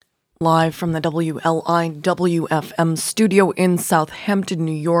Live from the WLIW-FM studio in Southampton,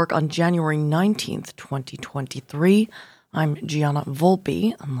 New York on January 19th, 2023, I'm Gianna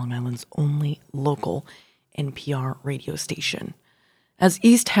Volpe on Long Island's only local NPR radio station. As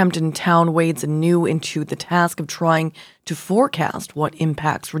East Hampton Town wades anew into the task of trying to forecast what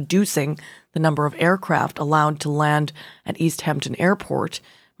impacts reducing the number of aircraft allowed to land at East Hampton Airport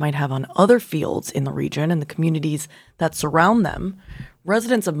might have on other fields in the region and the communities that surround them,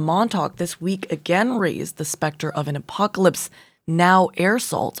 residents of Montauk this week again raised the specter of an Apocalypse Now air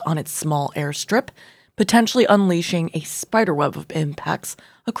assault on its small airstrip, potentially unleashing a spiderweb of impacts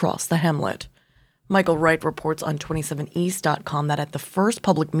across the hamlet. Michael Wright reports on 27east.com that at the first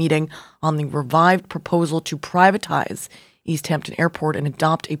public meeting on the revived proposal to privatize East Hampton Airport and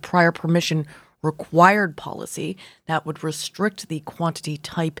adopt a prior permission required policy that would restrict the quantity,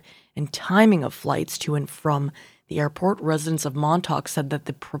 type, and timing of flights to and from the airport, residents of Montauk said that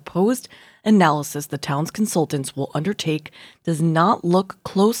the proposed analysis the town's consultants will undertake does not look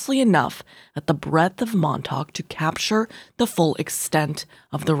closely enough at the breadth of Montauk to capture the full extent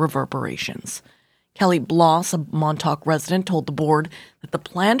of the reverberations. Kelly Bloss, a Montauk resident, told the board that the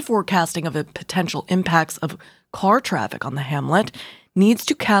planned forecasting of the potential impacts of car traffic on the hamlet needs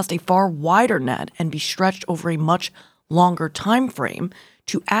to cast a far wider net and be stretched over a much longer time frame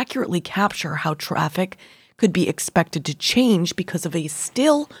to accurately capture how traffic could be expected to change because of a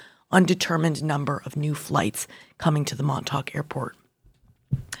still undetermined number of new flights coming to the Montauk Airport.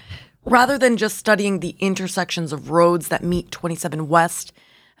 Rather than just studying the intersections of roads that meet Route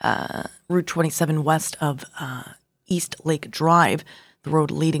 27 west of East Lake Drive, the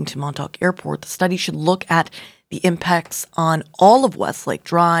road leading to Montauk Airport, the study should look at the impacts on all of Westlake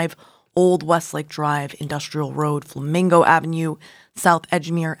Drive, Old Westlake Drive, Industrial Road, Flamingo Avenue, South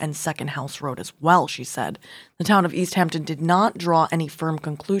Edgemere, and Second House Road as well, she said. The town of East Hampton did not draw any firm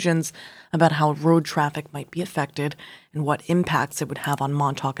conclusions about how road traffic might be affected and what impacts it would have on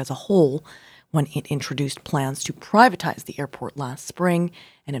Montauk as a whole when it introduced plans to privatize the airport last spring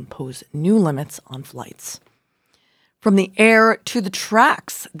and impose new limits on flights. From the air to the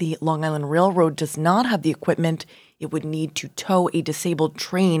tracks, the Long Island Railroad does not have the equipment it would need to tow a disabled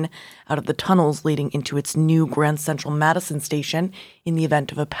train out of the tunnels leading into its new Grand Central Madison station in the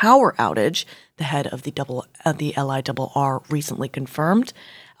event of a power outage, the head of the LIRR recently confirmed.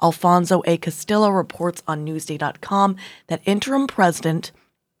 Alfonso A. Castillo reports on Newsday.com that interim president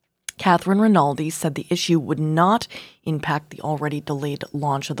Catherine Rinaldi said the issue would not impact the already delayed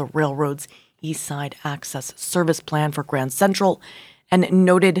launch of the railroad's East Side Access Service Plan for Grand Central, and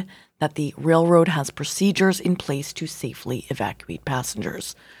noted that the railroad has procedures in place to safely evacuate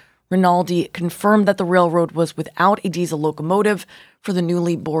passengers. Rinaldi confirmed that the railroad was without a diesel locomotive for the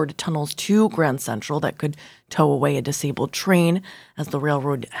newly bored tunnels to Grand Central that could tow away a disabled train, as the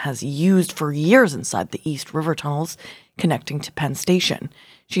railroad has used for years inside the East River tunnels connecting to Penn Station.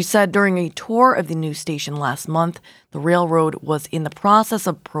 She said during a tour of the new station last month, the railroad was in the process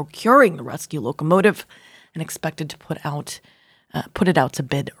of procuring the rescue locomotive and expected to put it out to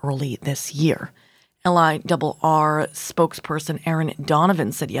bid early this year. LIRR spokesperson Aaron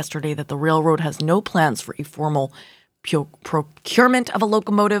Donovan said yesterday that the railroad has no plans for a formal procurement of a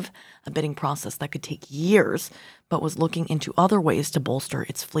locomotive, a bidding process that could take years, but was looking into other ways to bolster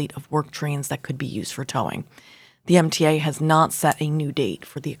its fleet of work trains that could be used for towing. The MTA has not set a new date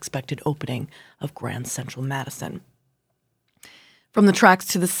for the expected opening of Grand Central Madison. From the tracks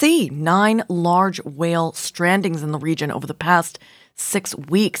to the sea, 9 large whale strandings in the region over the past 6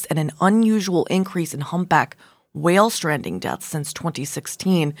 weeks and an unusual increase in humpback whale stranding deaths since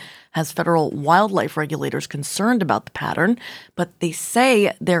 2016 has federal wildlife regulators concerned about the pattern, but they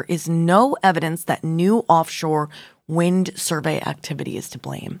say there is no evidence that new offshore wind survey activity is to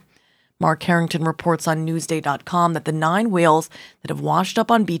blame. Mark Harrington reports on Newsday.com that the 9 whales that have washed up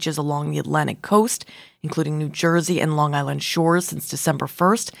on beaches along the Atlantic coast, including New Jersey and Long Island shores since December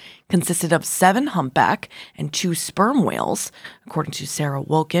 1st, consisted of 7 humpback and 2 sperm whales, according to Sarah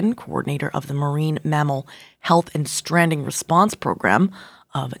Wilkin, coordinator of the Marine Mammal Health and Stranding Response Program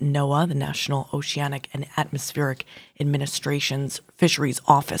of NOAA, the National Oceanic and Atmospheric Administration's Fisheries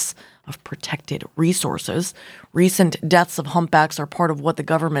Office of Protected Resources. Recent deaths of humpbacks are part of what the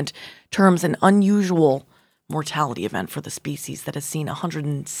government terms an unusual mortality event for the species that has seen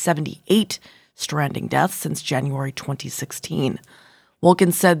 178 stranding deaths since January 2016.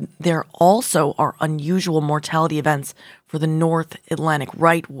 Wilkins said there also are unusual mortality events for the North Atlantic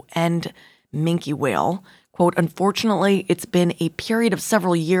right end minke whale. Quote, unfortunately, it's been a period of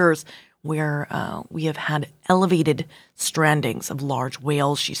several years where we have had elevated strandings of large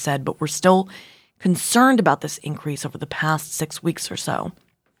whales, she said, but we're still concerned about this increase over the past 6 weeks or so.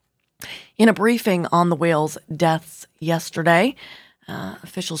 In a briefing on the whale's deaths yesterday,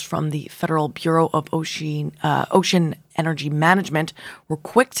 officials from the Federal Bureau of Ocean Energy Management were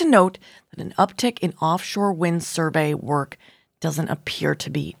quick to note that an uptick in offshore wind survey work doesn't appear to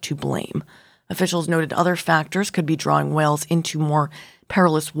be to blame. Officials noted other factors could be drawing whales into more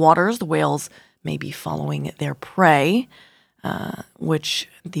perilous waters. The whales may be following their prey, which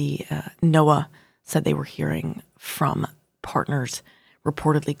the NOAA said they were hearing from partners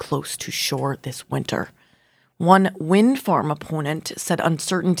reportedly close to shore this winter. One wind farm opponent said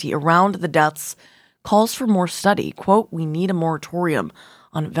uncertainty around the deaths calls for more study. Quote, "We need a moratorium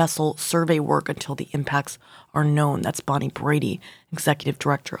on vessel survey work until the impacts are known." That's Bonnie Brady, executive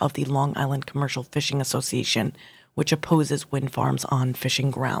director of the Long Island Commercial Fishing Association, which opposes wind farms on fishing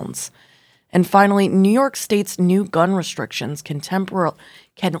grounds. And finally, New York State's new gun restrictions can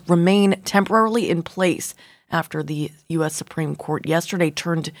remain temporarily in place after the U.S. Supreme Court yesterday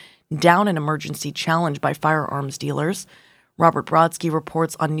turned down an emergency challenge by firearms dealers. Robert Brodsky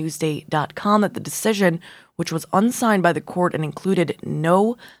reports on Newsday.com that the decision, which was unsigned by the court and included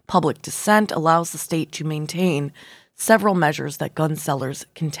no public dissent, allows the state to maintain several measures that gun sellers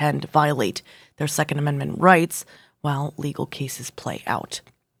contend violate their Second Amendment rights while legal cases play out.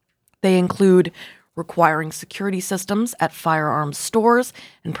 They include requiring security systems at firearms stores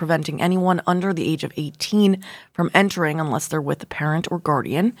and preventing anyone under the age of 18 from entering unless they're with a parent or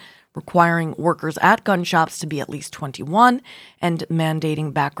guardian, requiring workers at gun shops to be at least 21, and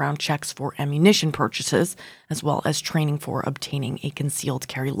mandating background checks for ammunition purchases, as well as training for obtaining a concealed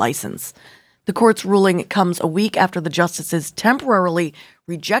carry license. The court's ruling comes a week after the justices temporarily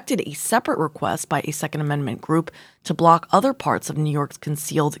rejected a separate request by a Second Amendment group to block other parts of New York's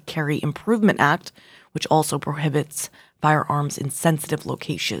Concealed Carry Improvement Act, which also prohibits firearms in sensitive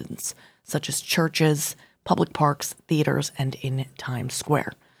locations, such as churches, public parks, theaters, and in Times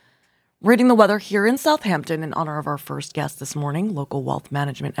Square. Reading the weather here in Southampton in honor of our first guest this morning, local wealth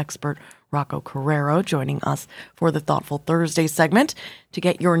management expert Rocco Carrero, joining us for the Thoughtful Thursday segment to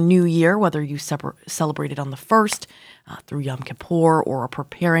get your new year, whether you celebrated on the 1st through Yom Kippur or are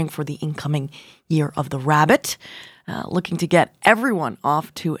preparing for the incoming year of the rabbit. Looking to get everyone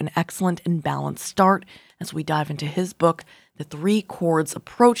off to an excellent and balanced start as we dive into his book, The Three Chords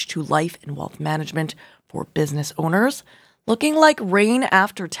Approach to Life and Wealth Management for Business Owners. Looking like rain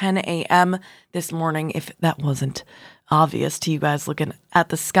after 10 a.m. this morning, if that wasn't obvious to you guys looking at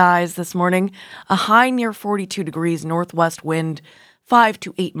the skies this morning. A high near 42 degrees, northwest wind 5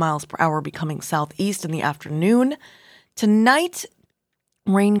 to 8 miles per hour, becoming southeast in the afternoon. Tonight,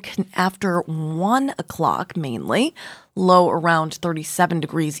 rain after 1 o'clock mainly, low around 37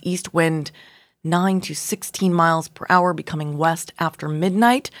 degrees, east wind 9 to 16 miles per hour, becoming west after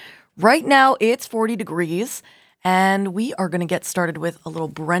midnight. Right now, it's 40 degrees. And we are going to get started with a little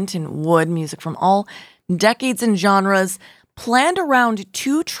Brenton Wood music from all decades and genres, planned around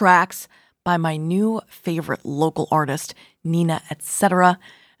 2 tracks by my new favorite local artist, Nina Etc.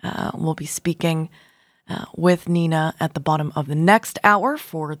 We'll be speaking with Nina at the bottom of the next hour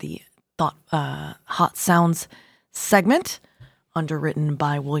for the Hot Sounds segment, underwritten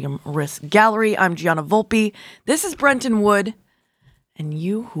by William Riss Gallery. I'm Gianna Volpe. This is Brenton Wood. And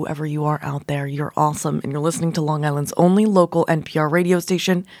you, whoever you are out there, you're awesome. And you're listening to Long Island's only local NPR radio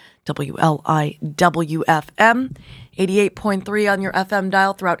station, WLIW-FM, 88.3 on your FM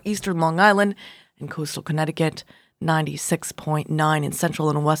dial throughout eastern Long Island and coastal Connecticut, 96.9 in central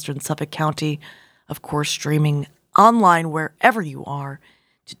and western Suffolk County. Of course, streaming online wherever you are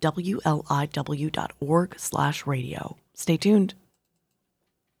to WLIW.org/radio. Stay tuned.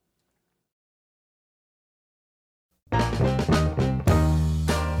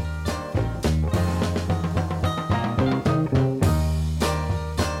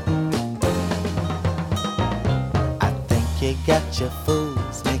 You got your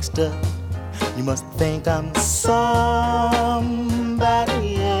fools mixed up. You must think I'm somebody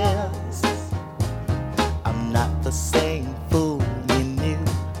else. I'm not the same fool you knew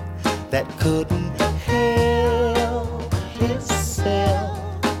that couldn't help himself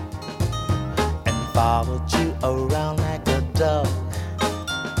and followed you around like a dog,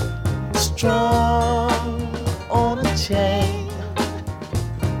 strung on a chain,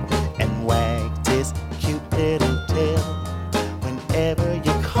 and wagged his cute little tail whenever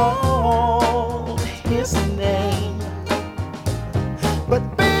you called his name.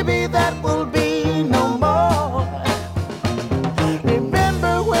 But baby, that will be no more.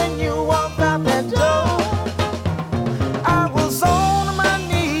 Remember when you walked out that door, I was on my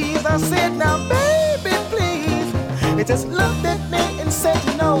knees. I said, now baby, please. You just looked at me and said,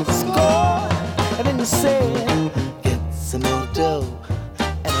 you know the score. And then you said, get some more dough.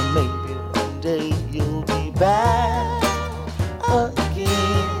 And I made someday you'll be back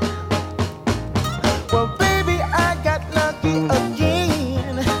again. Well, baby, I got lucky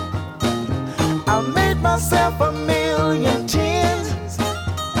again. I made myself a million tens.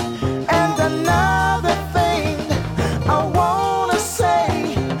 And another thing I wanna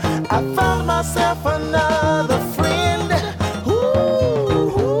say, I found myself another friend.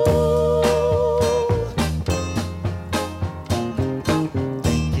 Ooh,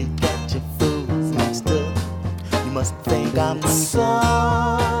 think you got your fools mixed up. You must think I'm somebody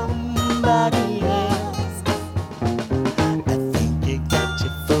else. I think you got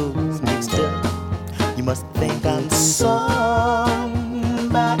your fools mixed up. You must think I'm somebody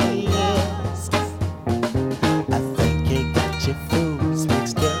else. I think you got your fools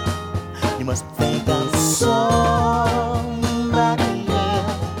mixed up. You must think I'm somebody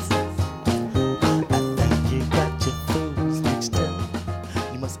else. I think you got your fools mixed up.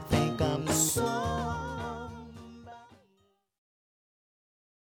 You must think I'm somebody.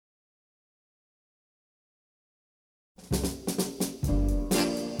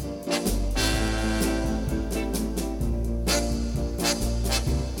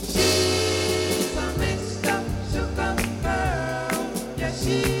 She's a mixed up, shook up girl. Yeah,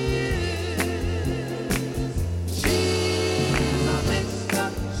 she is. She's a mixed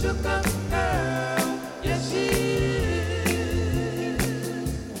up, shook up girl. Yeah, she is.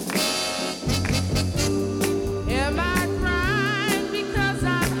 Am I crying because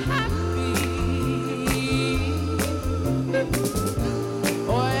I'm happy?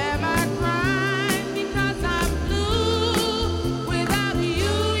 Or am I crying because I'm blue without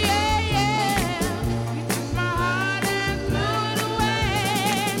you? Yeah, yeah. You took my heart and threw it away.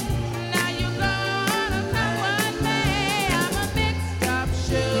 Now you're gonna come what may. I'm a mixed up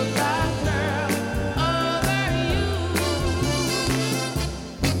sugar girl over you.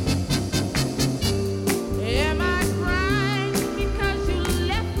 Am I crying because you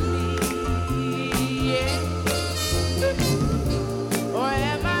left me? Yeah. Or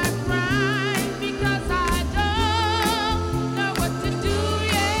am I crying because I don't know what to do?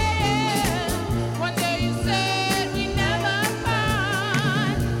 Yeah. One day you said we never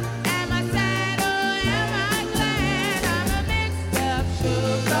part. Am I sad or am I glad? I'm a mixed up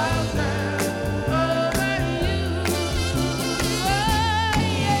sugar girl over you. Oh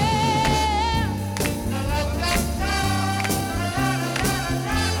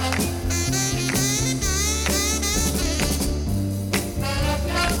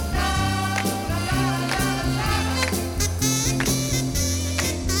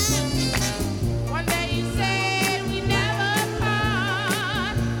One day you said we never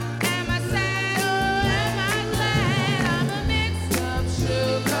part. Am I sad or am I glad? I'm a mixed up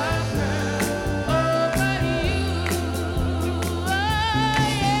sugar girl over you. Oh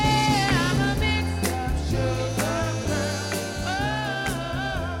yeah, I'm a mixed up sugar girl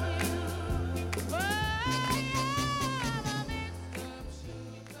over you. Oh yeah, I'm a mixed up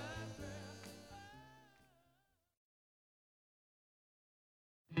sugar girl.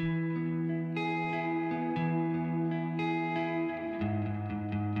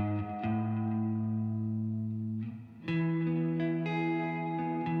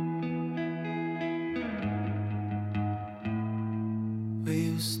 We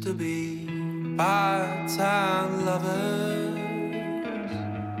used to be part-time lovers.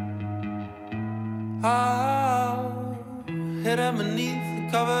 Oh, hidden beneath the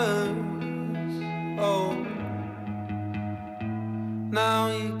covers. Oh, now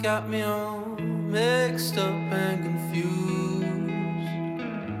you got me all mixed up and confused,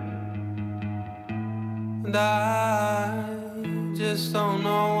 and I just don't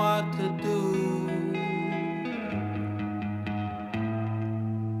know what to do.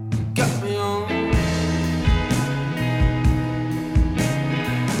 Got me on.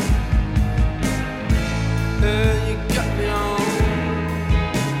 Yeah, you got me on.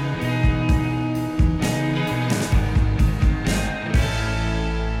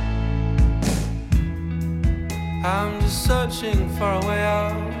 I'm just searching for a way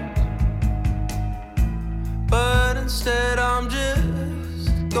out, but instead I'm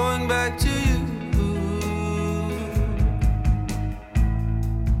just going back to you.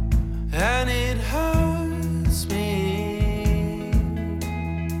 And it hurts me,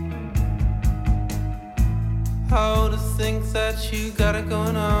 how to think that you got it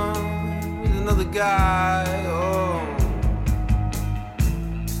going on with another guy. Oh,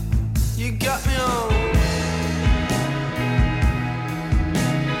 you got me on.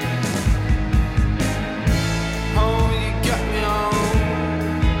 Oh, you got me on.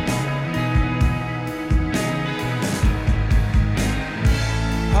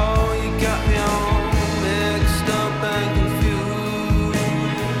 Oh, you got me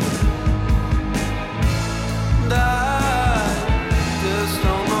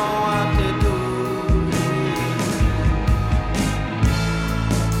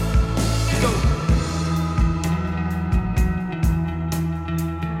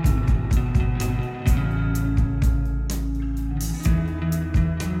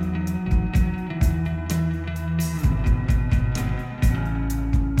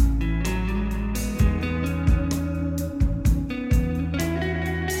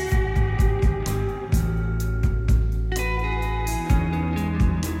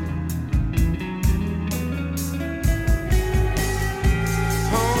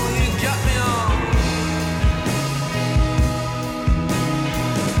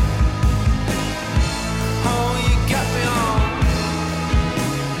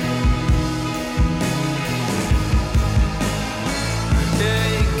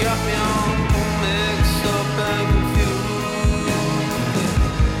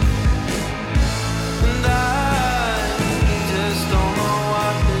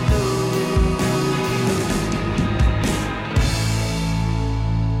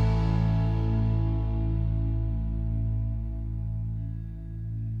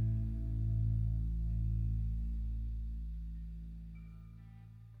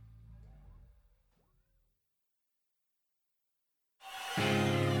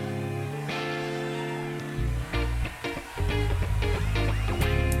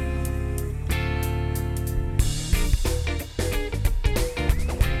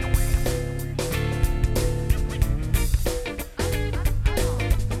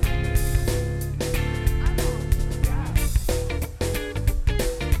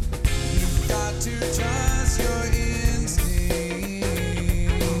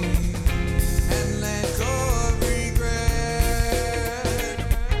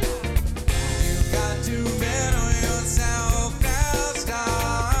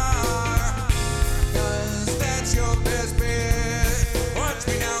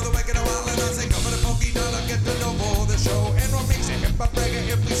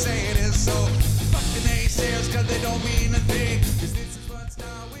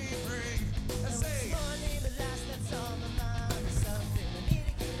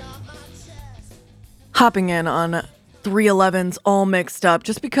Hopping in on 311's All Mixed Up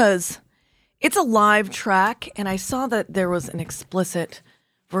just because it's a live track and I saw that there was an explicit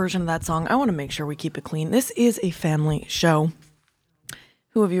version of that song. I want to make sure we keep it clean. This is a family show.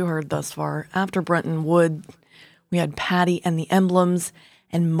 Who have you heard thus far? After Brenton Wood, we had Patty and the Emblems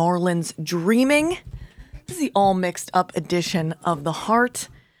and Marlon's Dreaming. This is the All Mixed Up edition of The Heart.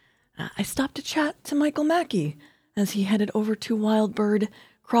 I stopped to chat to Michael Mackey as he headed over to Wildbird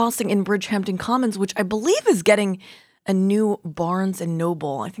Crossing in Bridgehampton Commons, which I believe is getting a new Barnes &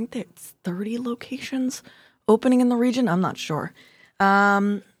 Noble. I think there's 30 locations opening in the region. I'm not sure.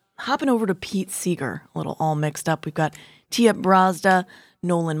 Hopping over to Pete Seeger, a little All Mixed Up. We've got Tia Brazda,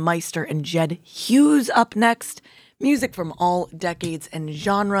 Nolan Meister, and Jed Hughes up next. Music from all decades and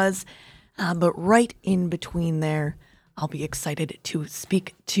genres. But right in between there, I'll be excited to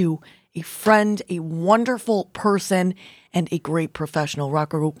speak to a friend, a wonderful person, and a great professional,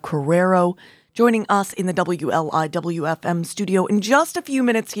 Rocco Carrero, joining us in the WLIWFM studio in just a few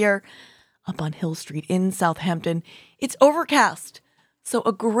minutes here up on Hill Street in Southampton. It's overcast, so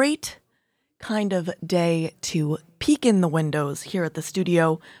a great kind of day to peek in the windows here at the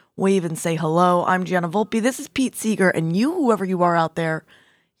studio, wave and say hello. I'm Gianna Volpe. This is Pete Seeger, and you, whoever you are out there,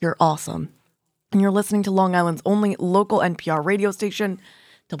 you're awesome. And you're listening to Long Island's only local NPR radio station,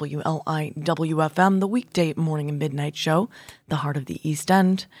 WLIWFM, the weekday morning and midnight show, The Heart of the East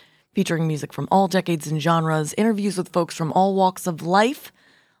End, featuring music from all decades and genres, interviews with folks from all walks of life,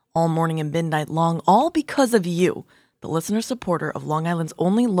 all morning and midnight long, all because of you, the listener supporter of Long Island's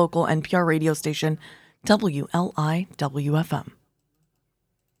only local NPR radio station, WLIWFM.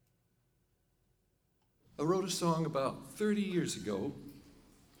 I wrote a song about 30 years ago,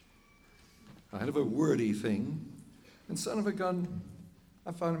 kind of a wordy thing, and son of a gun,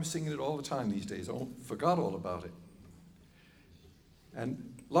 I find him singing it all the time these days. I forgot all about it.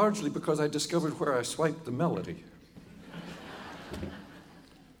 And largely because I discovered where I swiped the melody.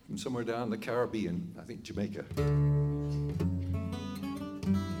 From somewhere down in the Caribbean, I think Jamaica.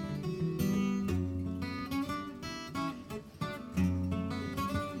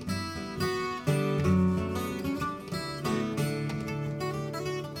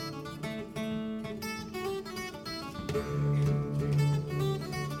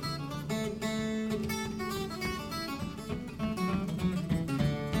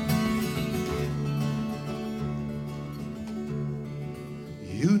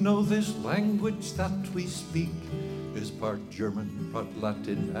 You know this language that we speak is part German, part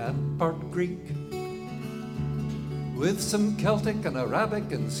Latin, and part Greek, with some Celtic and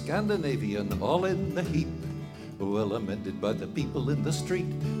Arabic and Scandinavian all in the heap, well amended by the people in the street.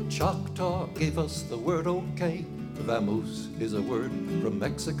 Choctaw gave us the word okay, vamos is a word from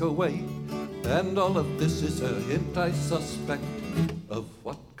Mexico way, and all of this is a hint, I suspect, of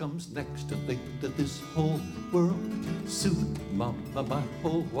what comes next. To think that this whole world soon, mama, my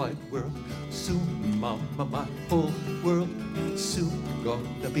whole wide world soon, mama, my whole world soon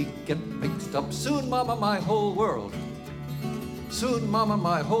gonna be getting mixed up. Soon, mama, my whole world soon, mama,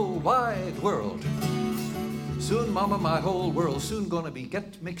 my whole wide world soon, mama, my whole world soon gonna be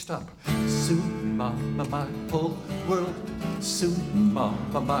get mixed up. Soon, mama, my whole world soon,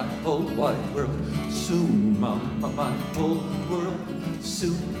 mama, my whole wide world soon, mama, my whole world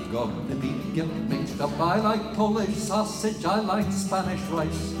soon gonna be getting mixed up. I like Polish sausage, I like Spanish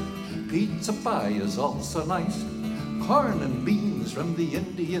rice, pizza pie is also nice, corn and beans from the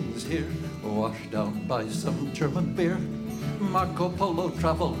Indians here, washed down by some German beer. Marco Polo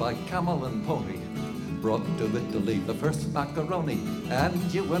traveled by camel and pony, brought to Italy the first macaroni,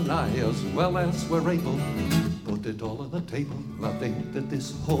 and you and I, as well as we're able, put it all on the table. I think that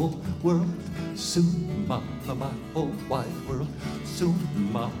this whole world soon, mama, my whole wide world soon,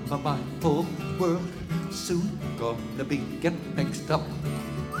 mama, my whole world soon gonna be get mixed up.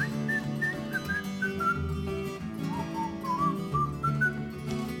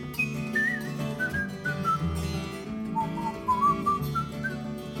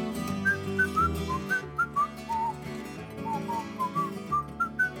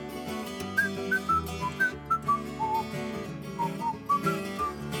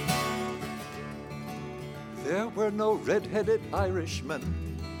 There were no red-headed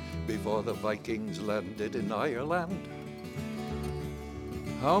Irishmen before the Vikings landed in Ireland.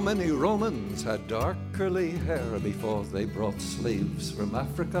 How many Romans had dark curly hair before they brought slaves from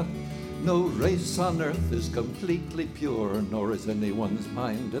Africa? No race on earth is completely pure, nor is anyone's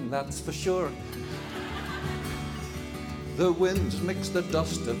mind, and that's for sure. The winds mix the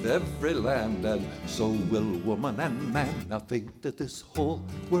dust of every land, and so will woman and man. Now think that this whole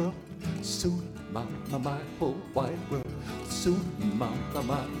world soon, mama, my whole wide world, soon, mama,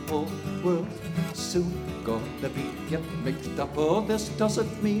 my whole world, soon gonna get mixed up. Oh, this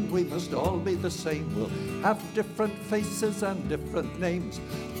doesn't mean we must all be the same. We'll have different faces and different names.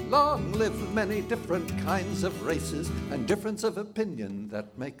 Long live many different kinds of races, and difference of opinion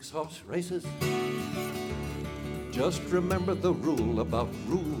that makes horse races. Just remember the rule about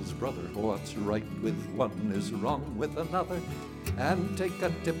rules, brother. What's right with one is wrong with another. And take a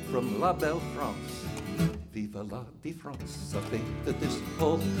tip from La Belle France. Viva la vie France. I think that this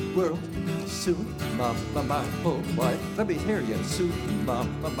whole world soon, mama, my whole wide. Let me hear you. Soon,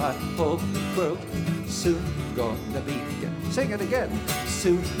 mama, my whole world soon gonna be. Sing it again.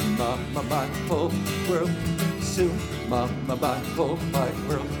 Soon, mama, my whole world soon, mama, my whole wide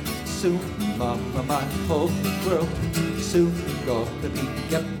world. Soon, mama, my whole world soon gonna be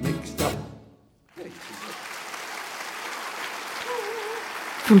get mixed up.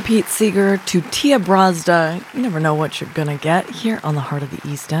 From Pete Seeger to Tia Brazda, you never know what you're gonna get here on the heart of the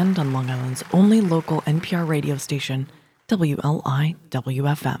East End on Long Island's only local NPR radio station,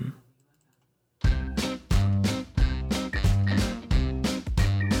 WLIWFM.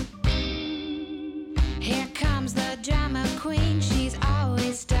 Here comes the drama queen. She's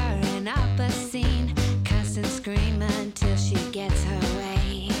always stirring up a scene, cussing, screaming till she gets her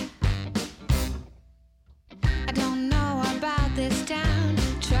way. I don't know about this town.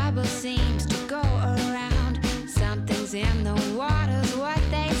 Trouble seems to go around. Something's in the water's what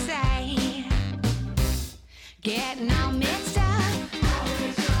they say. Getting all mixed up.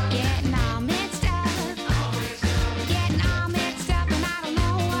 Getting all mixed up. Getting all mixed up, and I don't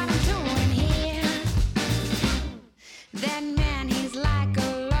know what I'm doing here. That man, he's like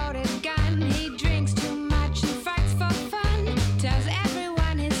a loaded gun. He drinks too much and fights for fun. Tells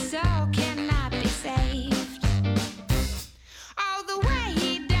everyone his soul cannot be saved. Oh, the way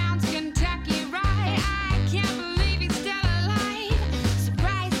he downs Kentucky Rye, I can't believe he's still alive.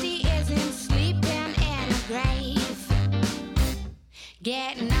 Surprised he isn't sleeping in a grave.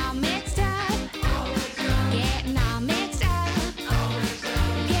 Getting all mixed up. Getting all mixed up.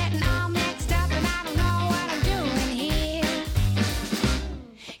 Getting all mixed up, and I don't know what I'm doing here.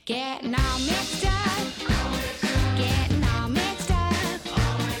 Getting all mixed up. Getting all mixed up.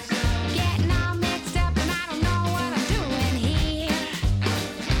 Getting all mixed up, and I don't know what I'm doing here.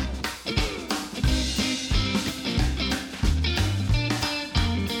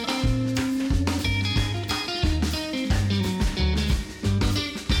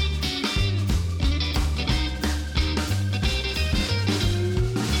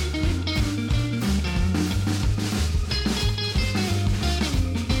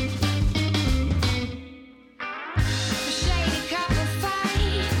 A shady couple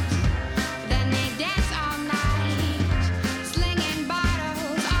fight, then they dance all night, slinging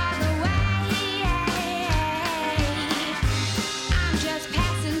bottles all the way. I'm just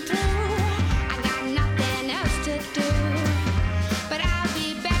passing through, I got nothing else to do, but I'll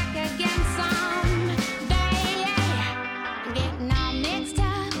be back again someday. I'm getting all mixed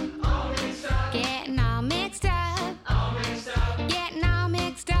up, getting all mixed up, getting all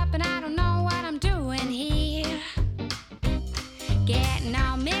mixed up, and I don't know what I'm doing here. Getting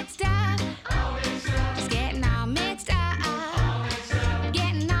all mixed up, just getting all mixed up,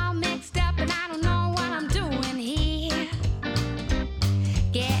 getting all mixed up, and I don't know what I'm doing here.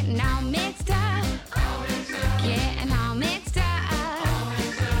 Getting all mixed up, getting all mixed up,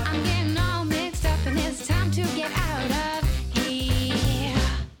 I'm getting all mixed up, and it's time to get out of here.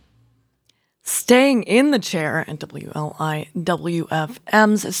 Staying in the chair at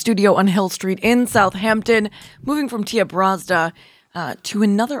WLIWFM's studio on Hill Street in Southampton, moving from Tia Brazda to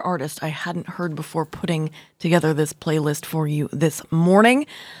another artist I hadn't heard before putting together this playlist for you this morning.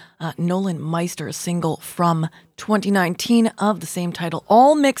 Nolan Meister, a single from 2019 of the same title,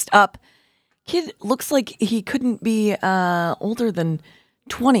 All Mixed Up. Kid looks like he couldn't be older than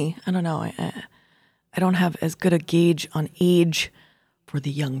 20. I don't know. I don't have as good a gauge on age for the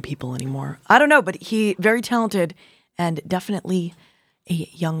young people anymore. I don't know, but he very talented and definitely a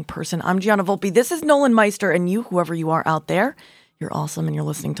young person. I'm Gianna Volpe. This is Nolan Meister, and you, whoever you are out there, you're awesome, and you're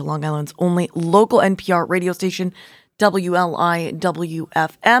listening to Long Island's only local NPR radio station,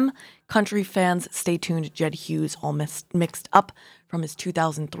 WLIWFM. Country fans, stay tuned. Jed Hughes, All Mixed Up from his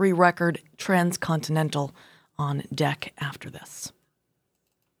 2003 record, Transcontinental, on deck after this.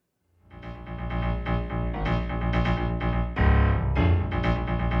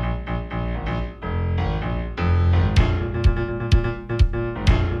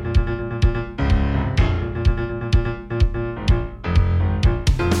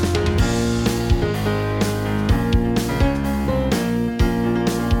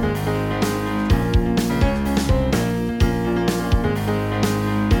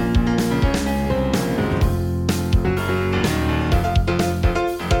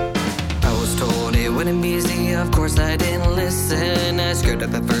 wouldn't be easy, of course I didn't listen. I screwed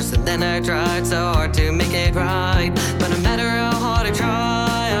up at first and then I tried so hard to make it right. But no matter how hard I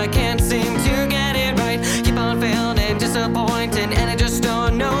try, I can't seem to get it right. Keep on failing and disappointing, and I just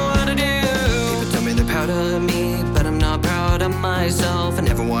don't know what to do. People tell me they're proud of me, but I'm not proud of myself. And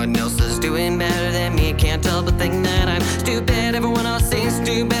everyone else is doing better than me. Can't help but think that I'm stupid. Everyone else seems to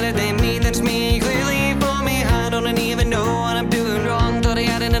do better than me. That's me, clearly for me. I don't even know what I'm doing wrong. Thought I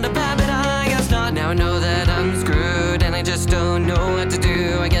had it in a bad, but I guess not. Now I know that I'm screwed, and I just don't know what to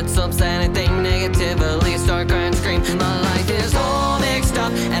do. I get so upset and think negatively, start crying, scream. My life is all mixed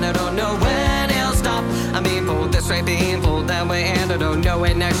up, and I don't know when it'll stop. I'm being pulled this way, being pulled that way, and I don't know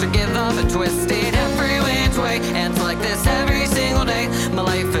when I should give up and twist it every which way. And it's like this every single day. My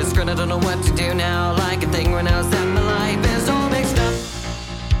life is screwed, I don't know what to do now. Like a thing when I was that my life is all mixed up.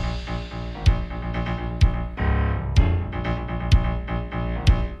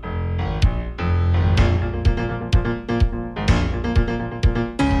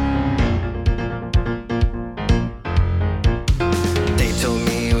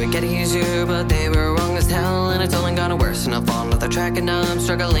 But they were wrong as hell, and it's only gotten worse. And I've fallen off the track, and now I'm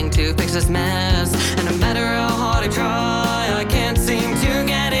struggling to fix this mess. And no matter how hard I try, I can't seem to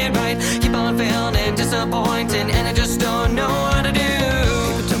get it right. Keep on failing and disappointing, and I just don't know what to do.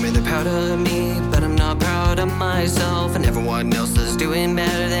 People tell me they're proud of me, but I'm not proud of myself. And everyone else is doing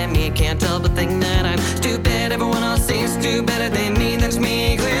better than me. Can't help but think that I'm stupid. Everyone else seems to do better than me. That's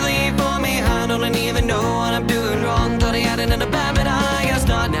me, clearly for me. I don't even know what I'm doing wrong. Thought I had it in a bad, but I guess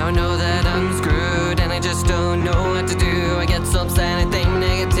not. Now I know that I'm screwed, and I just don't know what to do. I get so upset and think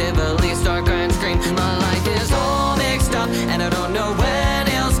negatively, start crying, scream. My life is all mixed up, and I don't know when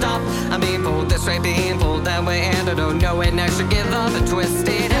it'll stop. I'm being pulled this way, being pulled that way, and I don't know when I should give up and twist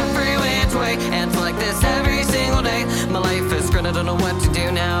it every which way. And it's like this every single day. My life is screwed, I don't know what to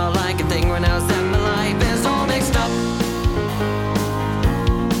do now. Like a thing when I was at, my life is all mixed up.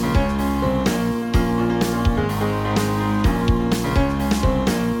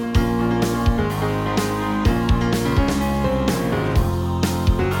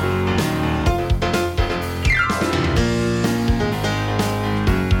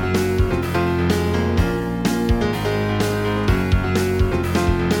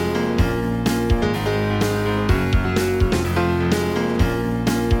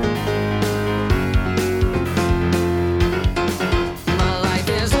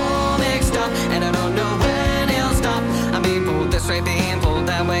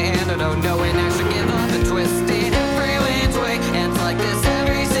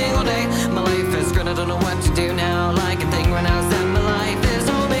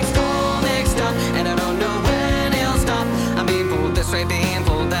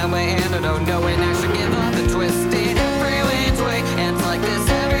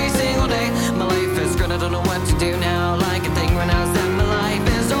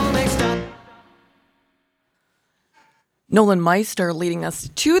 Nolan Meister leading us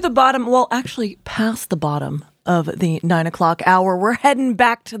to the bottom, well, actually past the bottom of the 9 o'clock hour. We're heading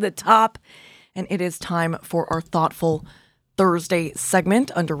back to the top, and it is time for our Thoughtful Thursday segment,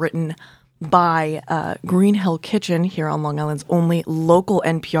 underwritten by Green Hill Kitchen here on Long Island's only local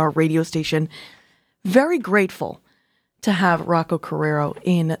NPR radio station. Very grateful to have Rocco Carrero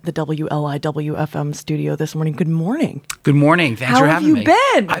in the WLIW-FM studio this morning. Good morning. Good morning. Thanks for having me. How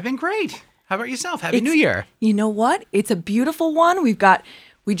have you been? I've been great. How about yourself? Happy New Year. You know what? It's a beautiful one. We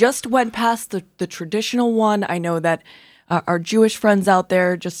just went past the traditional one. I know that our Jewish friends out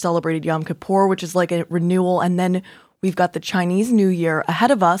there just celebrated Yom Kippur, which is like a renewal. And then we've got the Chinese New Year ahead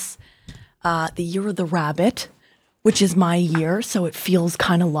of us, the Year of the Rabbit, which is my year. So it feels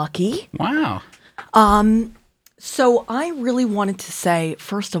kind of lucky. Wow. So I really wanted to say,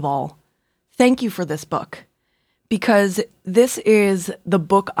 first of all, thank you for this book. Because this is the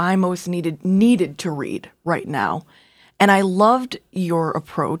book I most needed to read right now. And I loved your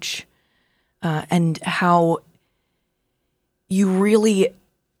approach and how you really,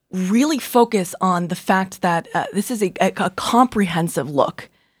 really focus on the fact that this is a comprehensive look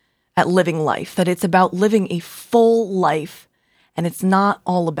at living life, that it's about living a full life, and it's not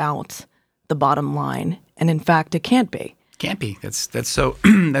all about the bottom line. And in fact, it can't be. Can't be. That's so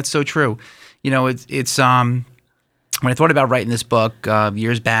that's so true. You know, it's when I thought about writing this book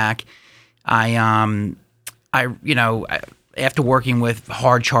years back, I after working with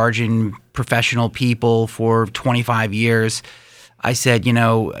hard-charging professional people for 25 years, I said,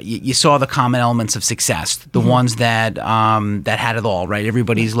 you saw the common elements of success, the ones that had it all, right?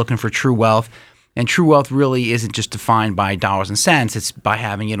 Everybody's looking for true wealth. And true wealth really isn't just defined by dollars and cents. It's by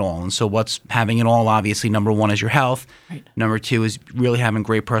having it all. And so what's having it all? Obviously, number one is your health. Right. Number two is really having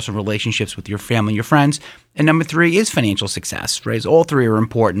great personal relationships with your family, your friends. And number three is financial success, right? All three are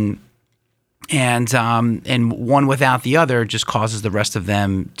important. And one without the other just causes the rest of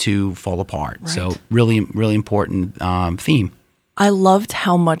them to fall apart. Right. So really, really important theme. I loved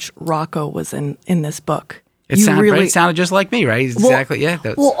how much Rocco was in this book. It sounded just like me, right? Exactly, yeah.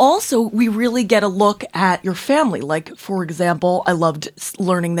 Well, also, we really get a look at your family. Like, for example, I loved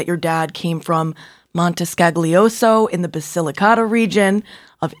learning that your dad came from Montescaglioso in the Basilicata region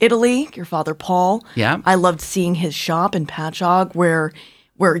of Italy, your father, Paul. Yeah. I loved seeing his shop in Patchogue where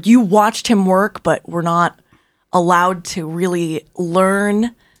you watched him work, but were not allowed to really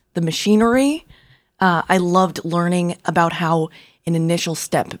learn the machinery. I loved learning about how an initial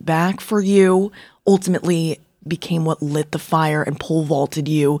step back for you ultimately became what lit the fire and pole vaulted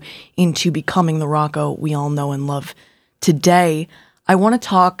you into becoming the Rocco we all know and love today. I want to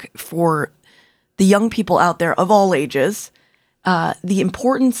talk for the young people out there of all ages, the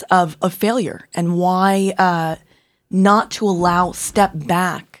importance of failure and why not to allow steps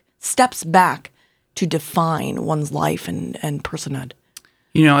back to define one's life and personhood.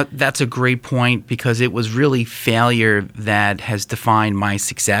 You know, that's a great point because it was really failure that has defined my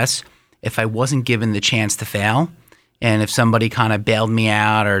success. If I wasn't given the chance to fail, and if somebody kind of bailed me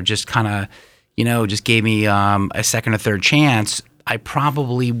out or just kind of, just gave me a second or third chance, I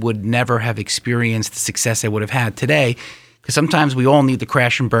probably would never have experienced the success I would have had today. Because sometimes we all need to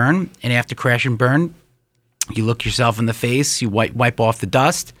crash and burn, and after crash and burn, you look yourself in the face, you wipe off the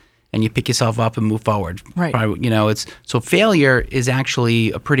dust, and you pick yourself up and move forward. Right. So failure is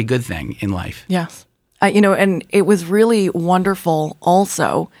actually a pretty good thing in life. Yes. And it was really wonderful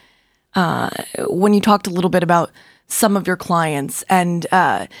also when you talked a little bit about some of your clients and,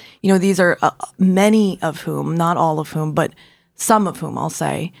 these are many of whom, not all of whom, but some of whom I'll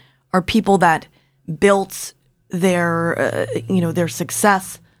say are people that built their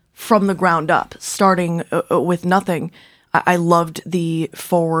success from the ground up, starting with nothing. I loved the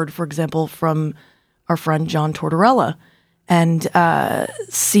foreword, for example, from our friend John Tortorella, and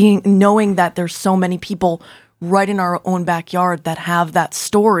knowing that there's so many people right in our own backyard that have that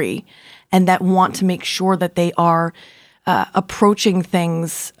story and that want to make sure that they are approaching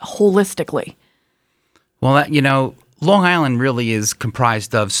things holistically. Well, Long Island really is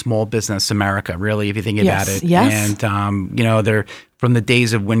comprised of small business America, really, if you think about it. Yes. And, they're from the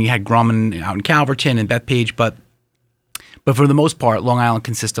days of when you had Grumman out in Calverton and Bethpage, but for the most part, Long Island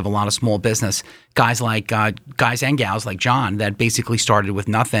consists of a lot of small business guys and gals like John that basically started with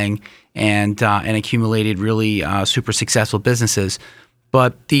nothing and accumulated really super successful businesses.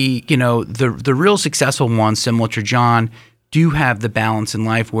 But the real successful ones, similar to John, do have the balance in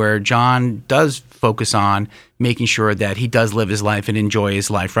life where John does focus on making sure that he does live his life and enjoy his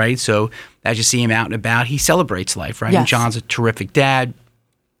life, right? So as you see him out and about, he celebrates life, right? Yes. And John's a terrific dad,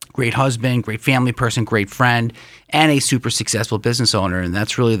 great husband, great family person, great friend, and a super successful business owner. And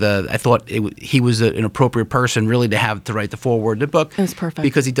that's really I thought he was an appropriate person really to write the foreword of the book. It was perfect.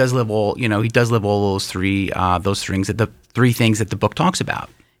 Because he does live all those three things that the book talks about.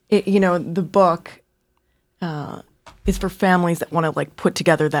 The book is for families that want to put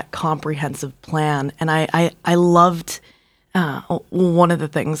together that comprehensive plan. And I loved one of the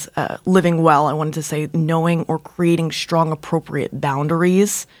things, living well, I wanted to say, knowing or creating strong, appropriate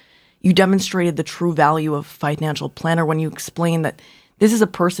boundaries. You demonstrated the true value of financial planner when you explained that this is a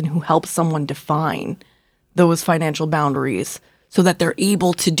person who helps someone define those financial boundaries so that they're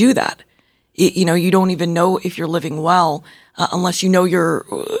able to do that. You don't even know if you're living well unless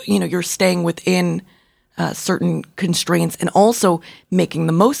you're staying within certain constraints and also making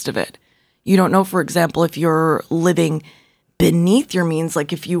the most of it. You don't know, for example, if you're living beneath your means,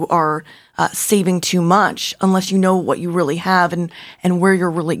 like if you are saving too much, unless you know what you really have and where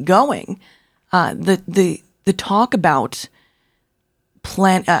you're really going. The talk about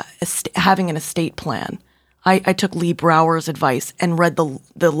having an estate plan. I took Lee Brower's advice and read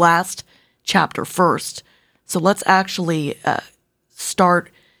the last chapter first. So let's actually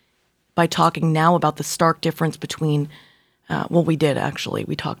start by talking now about the stark difference between, we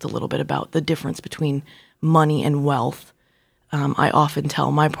talked a little bit about the difference between money and wealth. I often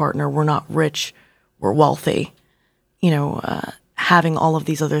tell my partner, we're not rich, we're wealthy, having all of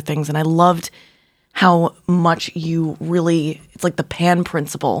these other things. And I loved how much it's like the PAN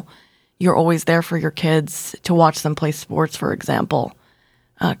principle. You're always there for your kids to watch them play sports, for example.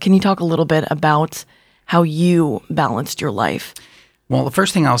 Can you talk a little bit about how you balanced your life? Well, the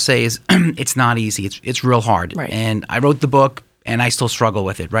first thing I'll say is it's not easy. It's real hard. Right. And I wrote the book and I still struggle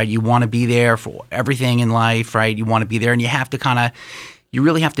with it, right? You want to be there for everything in life, right? You want to be there, and you have to you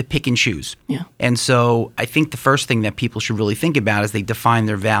really have to pick and choose. Yeah. And so I think the first thing that people should really think about is they define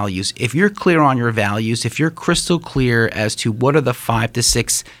their values. If you're clear on your values, if you're crystal clear as to what are the 5 to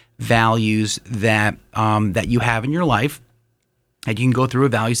 6 values that that you have in your life, and you can go through a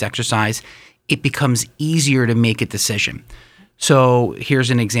values exercise, it becomes easier to make a decision. So here's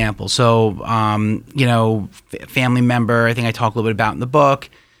an example. So, family member, I think I talk a little bit about in the book,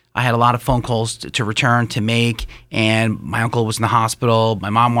 I had a lot of phone calls to return, to make, and my uncle was in the hospital. My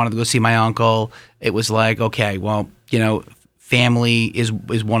mom wanted to go see my uncle. It was like, okay, well, family is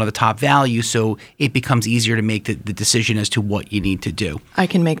one of the top values, so it becomes easier to make the decision as to what you need to do. I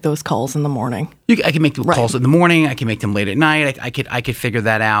can make those calls in the morning. I can make the calls in the morning. I can make them late at night. I could figure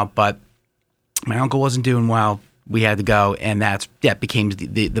that out, but my uncle wasn't doing well. We had to go, and that became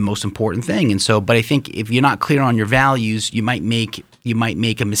the most important thing. And so, but I think if you're not clear on your values, you might make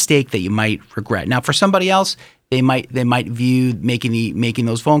a mistake that you might regret. Now, for somebody else, they might view making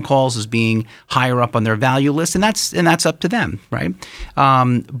those phone calls as being higher up on their value list, and that's up to them, right?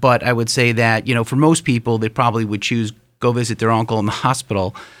 But I would say that for most people, they probably would choose go visit their uncle in the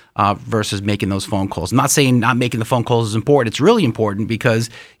hospital versus making those phone calls. I'm not saying not making the phone calls is important. It's really important because,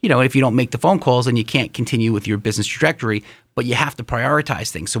 if you don't make the phone calls, then you can't continue with your business trajectory, but you have to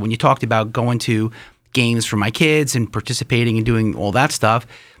prioritize things. So when you talked about going to games for my kids and participating and doing all that stuff,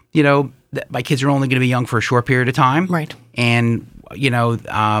 my kids are only going to be young for a short period of time. Right. And,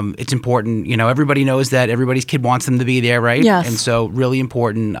 it's important. Everybody knows that everybody's kid wants them to be there, right? Yes. And so really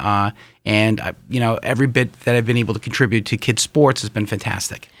important. Every bit that I've been able to contribute to kids' sports has been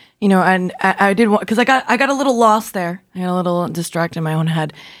fantastic. And I did want, because I got a little lost there. I got a little distracted in my own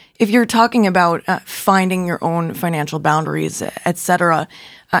head. If you're talking about finding your own financial boundaries, et cetera,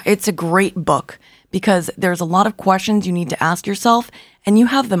 it's a great book because there's a lot of questions you need to ask yourself, and you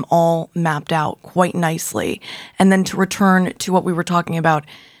have them all mapped out quite nicely. And then to return to what we were talking about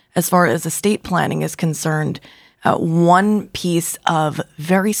as far as estate planning is concerned, one piece of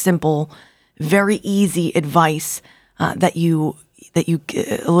very simple, very easy advice that you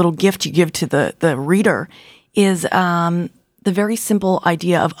a little gift you give to the reader is the very simple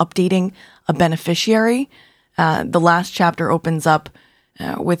idea of updating a beneficiary. The last chapter opens up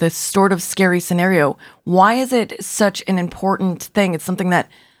with a sort of scary scenario. Why is it such an important thing? It's something that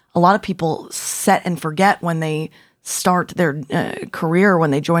a lot of people set and forget when they start their career, when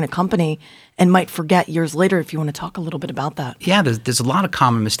they join a company, and might forget years later. If you want to talk a little bit about that. Yeah, there's a lot of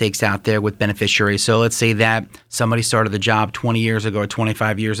common mistakes out there with beneficiaries. So let's say that somebody started the job 20 years ago or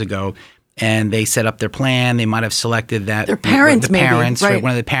 25 years ago, and they set up their plan. They might have selected that their parents, maybe, right?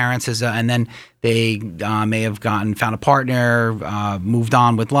 One of the parents is, and then they may have found a partner, moved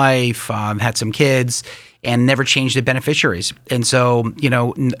on with life, had some kids, and never changed the beneficiaries. And so,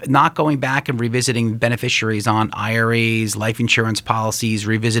 not going back and revisiting beneficiaries on IRAs, life insurance policies,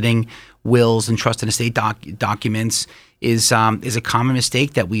 revisiting wills and trust and estate documents is a common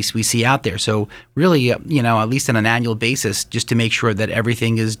mistake that we see out there. So really, at least on an annual basis, just to make sure that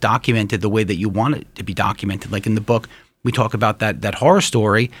everything is documented the way that you want it to be documented. Like in the book, we talk about that horror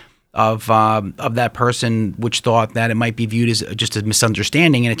story of that person which thought that it might be viewed as just a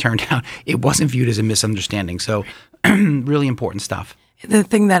misunderstanding, and it turned out it wasn't viewed as a misunderstanding. So really important stuff. The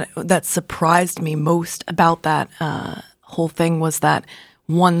thing that surprised me most about that whole thing was that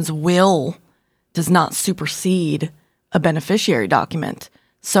one's will does not supersede a beneficiary document.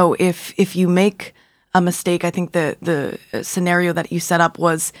 So if you make a mistake, I think the scenario that you set up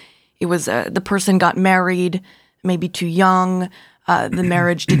was the person got married maybe too young. The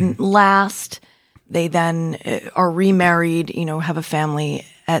marriage didn't last. They then are remarried, have a family,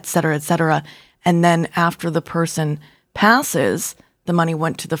 et cetera, and then after the person passes, the money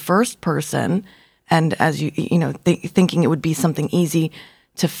went to the first person, and as thinking it would be something easy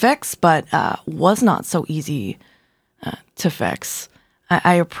to fix, but was not so easy to fix.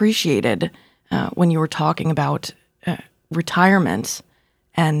 I appreciated when you were talking about retirement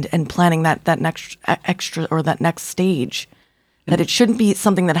and planning that next extra or that next stage. That it shouldn't be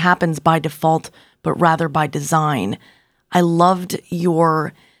something that happens by default, but rather by design. I loved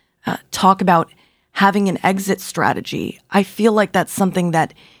your talk about having an exit strategy. I feel like that's something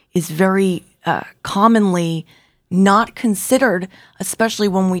that is very commonly not considered, especially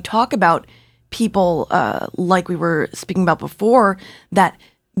when we talk about people like we were speaking about before that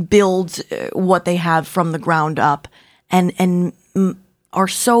build what they have from the ground up and are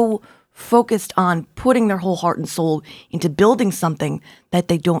so focused on putting their whole heart and soul into building something that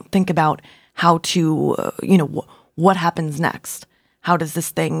they don't think about how to, what happens next? How does this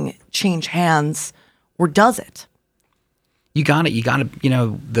thing change hands, or does it? You got it. You got to,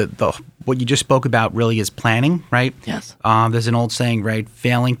 the what you just spoke about really is planning, right? Yes. There's an old saying, right?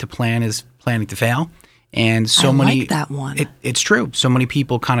 Failing to plan is planning to fail. And so I many, like that one. It's true. So many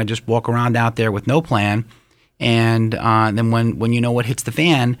people kind of just walk around out there with no plan. And then when you know what hits the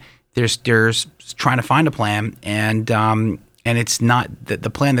fan, there's trying to find a plan. And it's not the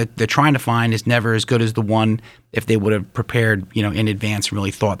plan that they're trying to find is never as good as the one if they would have prepared, in advance and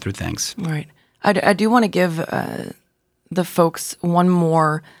really thought through things. Right. I do want to give the folks one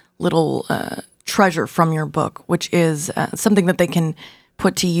more little treasure from your book, which is something that they can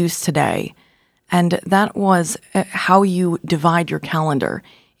put to use today. And that was how you divide your calendar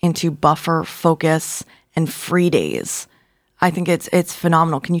into buffer, focus, and free days. I think it's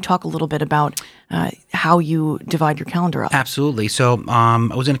phenomenal. Can you talk a little bit about how you divide your calendar up? Absolutely. So I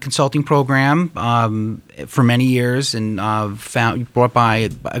was in a consulting program for many years and brought by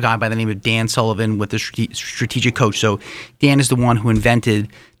a guy by the name of Dan Sullivan with the Strategic Coach. So Dan is the one who invented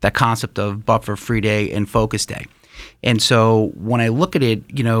that concept of buffer, free day, and focus day. And so when I look at it,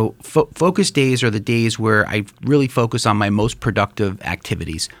 focus days are the days where I really focus on my most productive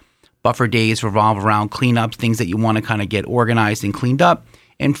activities. Buffer days revolve around cleanups, things that you want to kind of get organized and cleaned up.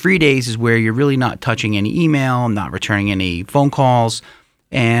 And free days is where you're really not touching any email, not returning any phone calls.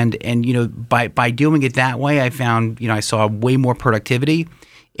 And by doing it that way, I found, I saw way more productivity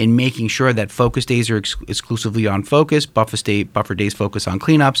in making sure that focus days are exclusively on focus, buffer days focus on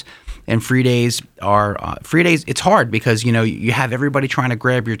cleanups, and free days are it's hard because, you have everybody trying to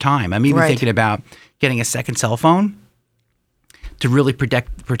grab your time. I'm even thinking about getting a second cell phone to really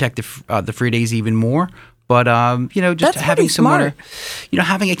protect the free days even more. But just That's having smart.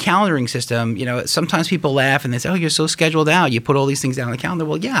 having a calendaring system. Sometimes people laugh and they say, "Oh, you're so scheduled out. You put all these things down on the calendar."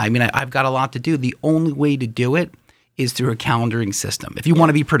 Well, yeah. I mean, I've got a lot to do. The only way to do it is through a calendaring system. If you want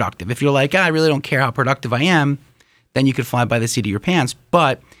to be productive, if you're like, I really don't care how productive I am, then you could fly by the seat of your pants.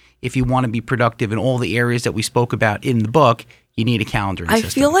 But if you want to be productive in all the areas that we spoke about in the book, you need a calendaring system. I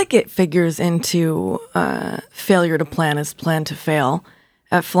feel like it figures into failure to plan is plan to fail.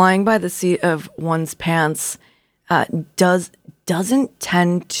 Flying by the seat of one's pants doesn't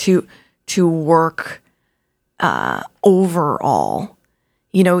tend to work overall.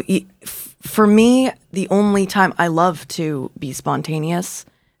 For me, the only time I love to be spontaneous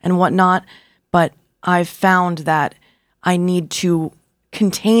and whatnot, but I've found that I need to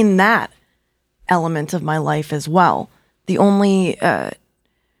contain that element of my life as well. The only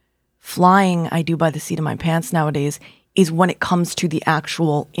flying I do by the seat of my pants nowadays is when it comes to the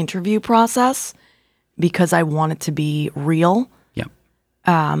actual interview process, because I want it to be real. Yeah.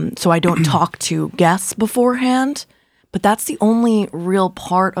 So I don't talk to guests beforehand. But that's the only real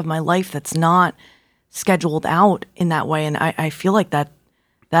part of my life that's not scheduled out in that way. And I feel like that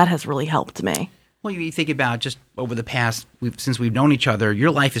has really helped me. Well, you think about just over the past, since we've known each other,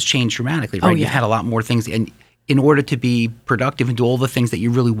 your life has changed dramatically, right? Oh, yeah. You've had a lot more things. And in order to be productive and do all the things that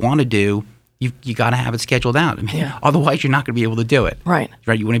you really want to do, you got to have it scheduled out. I mean, Yeah. Otherwise, you're not going to be able to do it. Right.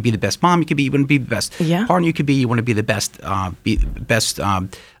 Right. You want to be the best mom. You want to be the best partner. You want to be the best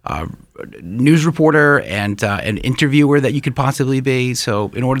news reporter and an interviewer that you could possibly be. So,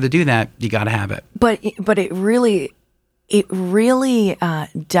 in order to do that, you got to have it. But it really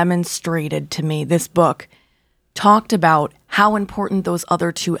demonstrated to me, this book talked about how important those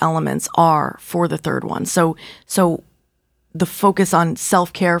other two elements are for the third one. So the focus on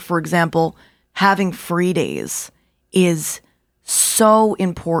self-care, for example, having free days is so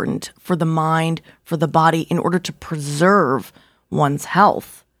important for the mind, for the body, in order to preserve one's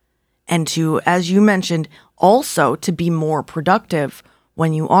health. And to, as you mentioned, also to be more productive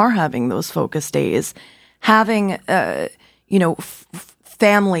when you are having those focus days. Having,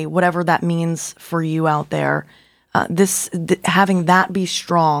 family, whatever that means for you out there, having that be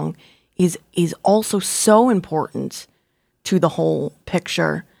strong is also so important to the whole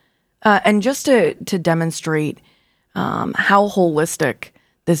picture. And just to demonstrate how holistic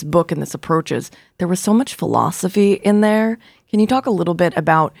this book and this approach is, there was so much philosophy in there. Can you talk a little bit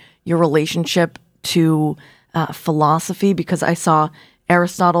about your relationship to philosophy? Because I saw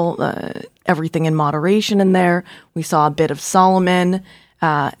Aristotle, everything in moderation in there. We saw a bit of Solomon,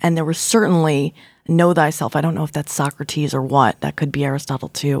 and there was certainly know thyself. I don't know if that's Socrates or what. That could be Aristotle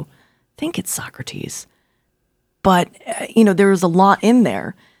too. I think it's Socrates. But, there's a lot in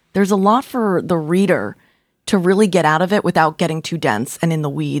there. There's a lot for the reader to really get out of it without getting too dense and in the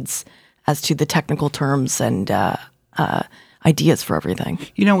weeds as to the technical terms and ideas for everything.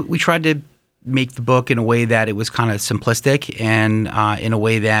 We tried to make the book in a way that it was kind of simplistic and in a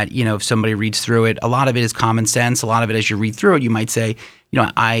way that, if somebody reads through it, a lot of it is common sense. A lot of it, as you read through it, you might say,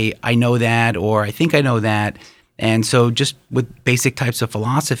 I know that, or I think I know that. And so just with basic types of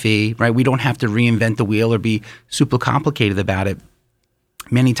philosophy, right, we don't have to reinvent the wheel or be super complicated about it.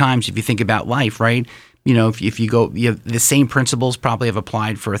 Many times, if you think about life, right, if you go, the same principles probably have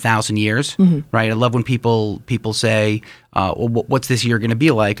applied for 1,000 years, right? I love when people say, well, what's this year going to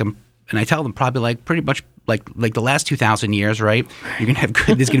be like? And I tell them probably like pretty much like the last 2,000 years, right? You're going to have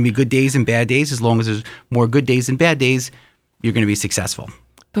there's going to be good days and bad days. As long as there's more good days than bad days, you're going to be successful.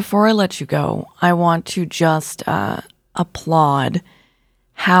 Before I let you go, I want to just applaud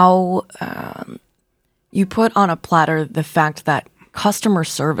how you put on a platter the fact that customer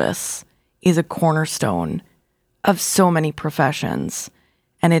service is a cornerstone of so many professions.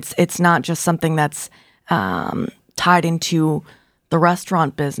 And it's not just something that's tied into the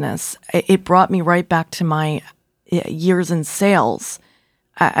restaurant business. It brought me right back to my years in sales.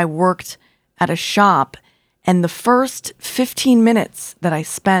 I worked at a shop, and the first 15 minutes that I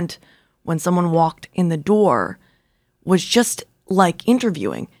spent when someone walked in the door was just like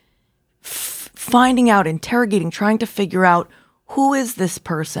interviewing, finding out, interrogating, trying to figure out who is this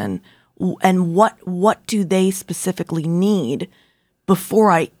person and what do they specifically need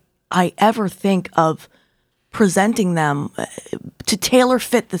before I ever think of presenting them to tailor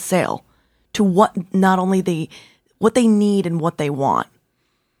fit the sale to what not only what they need and what they want.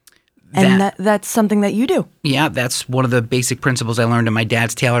 And that's something that you do. Yeah, that's one of the basic principles I learned in my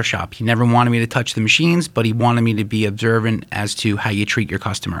dad's tailor shop. He never wanted me to touch the machines, but he wanted me to be observant as to how you treat your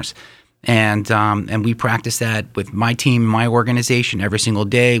customers. And we practice that with my team, my organization every single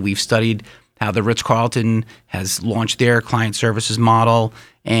day. We've studied how the Ritz-Carlton has launched their client services model,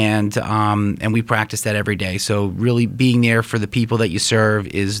 and we practice that every day. So really being there for the people that you serve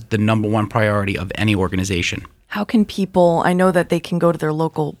is the number one priority of any organization. How can people, I know that they can go to their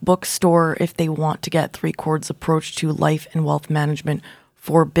local bookstore if they want to get Three Chords Approach to Life and Wealth Management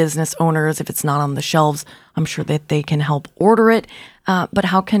for business owners. If it's not on the shelves, I'm sure that they can help order it. But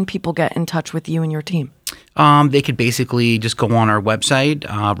how can people get in touch with you and your team? They could basically just go on our website,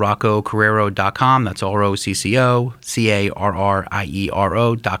 roccocarrero.com. That's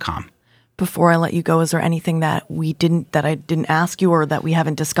ROCCOCARRIERO.com. Before I let you go, is there anything that I didn't ask you or that we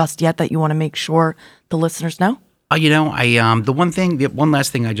haven't discussed yet that you want to make sure the listeners know? The one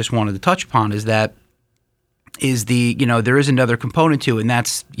last thing I just wanted to touch upon is there is another component to it, and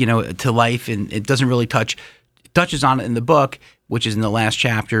that's, to life, and it doesn't really touches on it in the book, which is in the last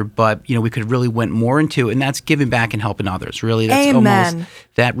chapter, but we could really went more into it, and that's giving back and helping others. Really, that's Amen.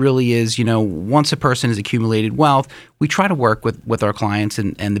 That really is, once a person has accumulated wealth, we try to work with our clients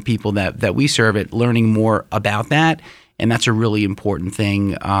and the people that we serve at learning more about that. And that's a really important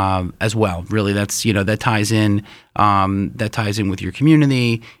thing as well. Really, that's that ties in with your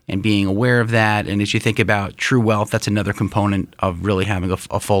community and being aware of that. And as you think about true wealth, that's another component of really having a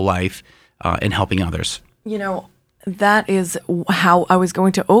full life and helping others. That is how I was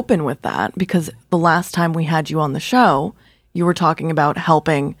going to open with that, because the last time we had you on the show, you were talking about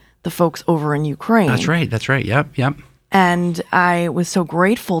helping the folks over in Ukraine. That's right. Yep. And I was so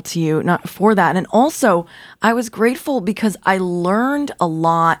grateful to you for that. And also, I was grateful because I learned a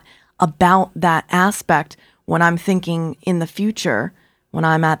lot about that aspect when I'm thinking in the future, when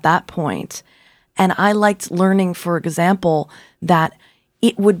I'm at that point. And I liked learning, for example, that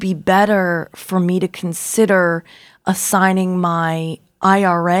it would be better for me to consider assigning my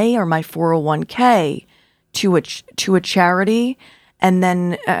IRA or my 401k to a charity, and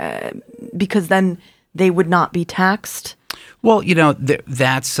then because then they would not be taxed. Well,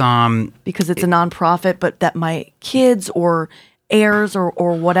 that's because it's a nonprofit, but that my kids or heirs or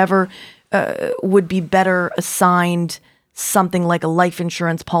whatever would be better assigned something like a life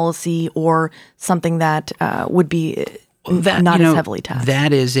insurance policy or something that would be not as heavily taxed.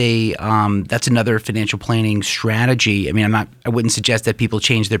 That is that's another financial planning strategy. I mean, I wouldn't suggest that people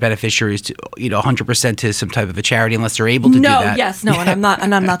change their beneficiaries to 100% to some type of a charity unless they're able to do that.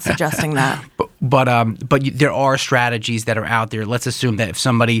 And I'm not suggesting that. But there are strategies that are out there. Let's assume that if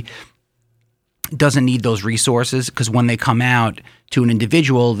somebody doesn't need those resources, because when they come out to an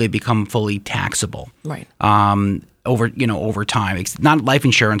individual, they become fully taxable. Right. Over time. It's not life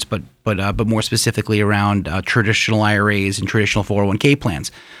insurance, but more specifically around traditional IRAs and traditional 401k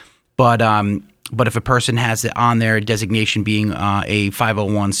plans. But if a person has it on their designation being a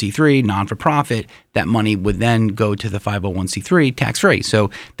 501c3 non-for-profit, that money would then go to the 501c3 tax-free. So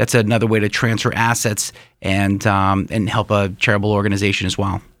that's another way to transfer assets and help a charitable organization as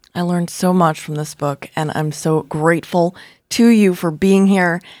well. I learned so much from this book, and I'm so grateful to you for being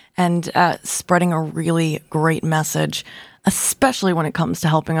here and spreading a really great message, especially when it comes to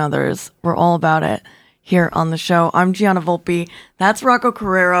helping others. We're all about it here on the show. I'm Gianna Volpe. That's Rocco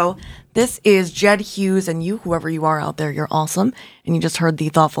Carrero. This is Jed Hughes, and you, whoever you are out there, you're awesome. And you just heard the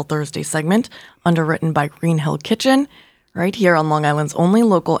Thoughtful Thursday segment, underwritten by Green Hill Kitchen, right here on Long Island's only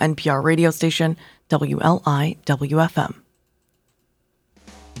local NPR radio station, WLIWFM.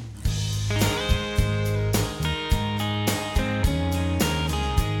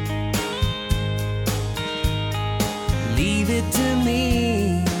 Leave it to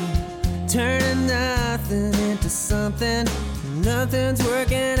me, turning nothing into something. Nothing's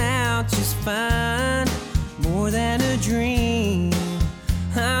working out just fine, more than a dream.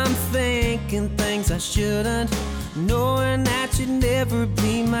 I'm thinking things I shouldn't, knowing that you'd never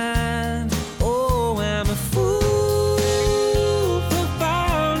be mine. Oh, I'm a fool for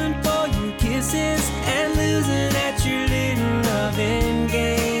falling for your kisses and losing at your little loving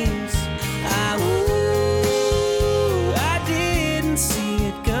games. I didn't see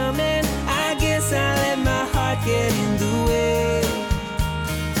it coming. I guess I let my heart get in the way.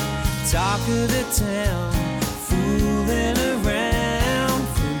 Talk of the town, fooling around.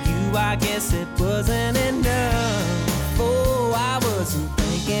 For you, I guess it wasn't enough. Oh, I wasn't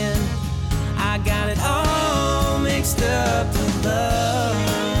thinking. I got it all mixed up with love.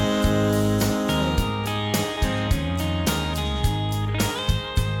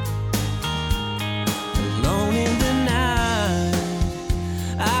 Alone in the night,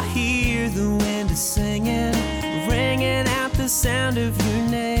 I hear the wind is singing, ringing out the sound of your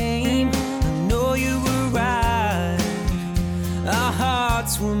name. I know you were right. Our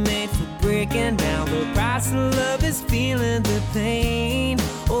hearts were made for breaking down. The price of love is feeling the pain.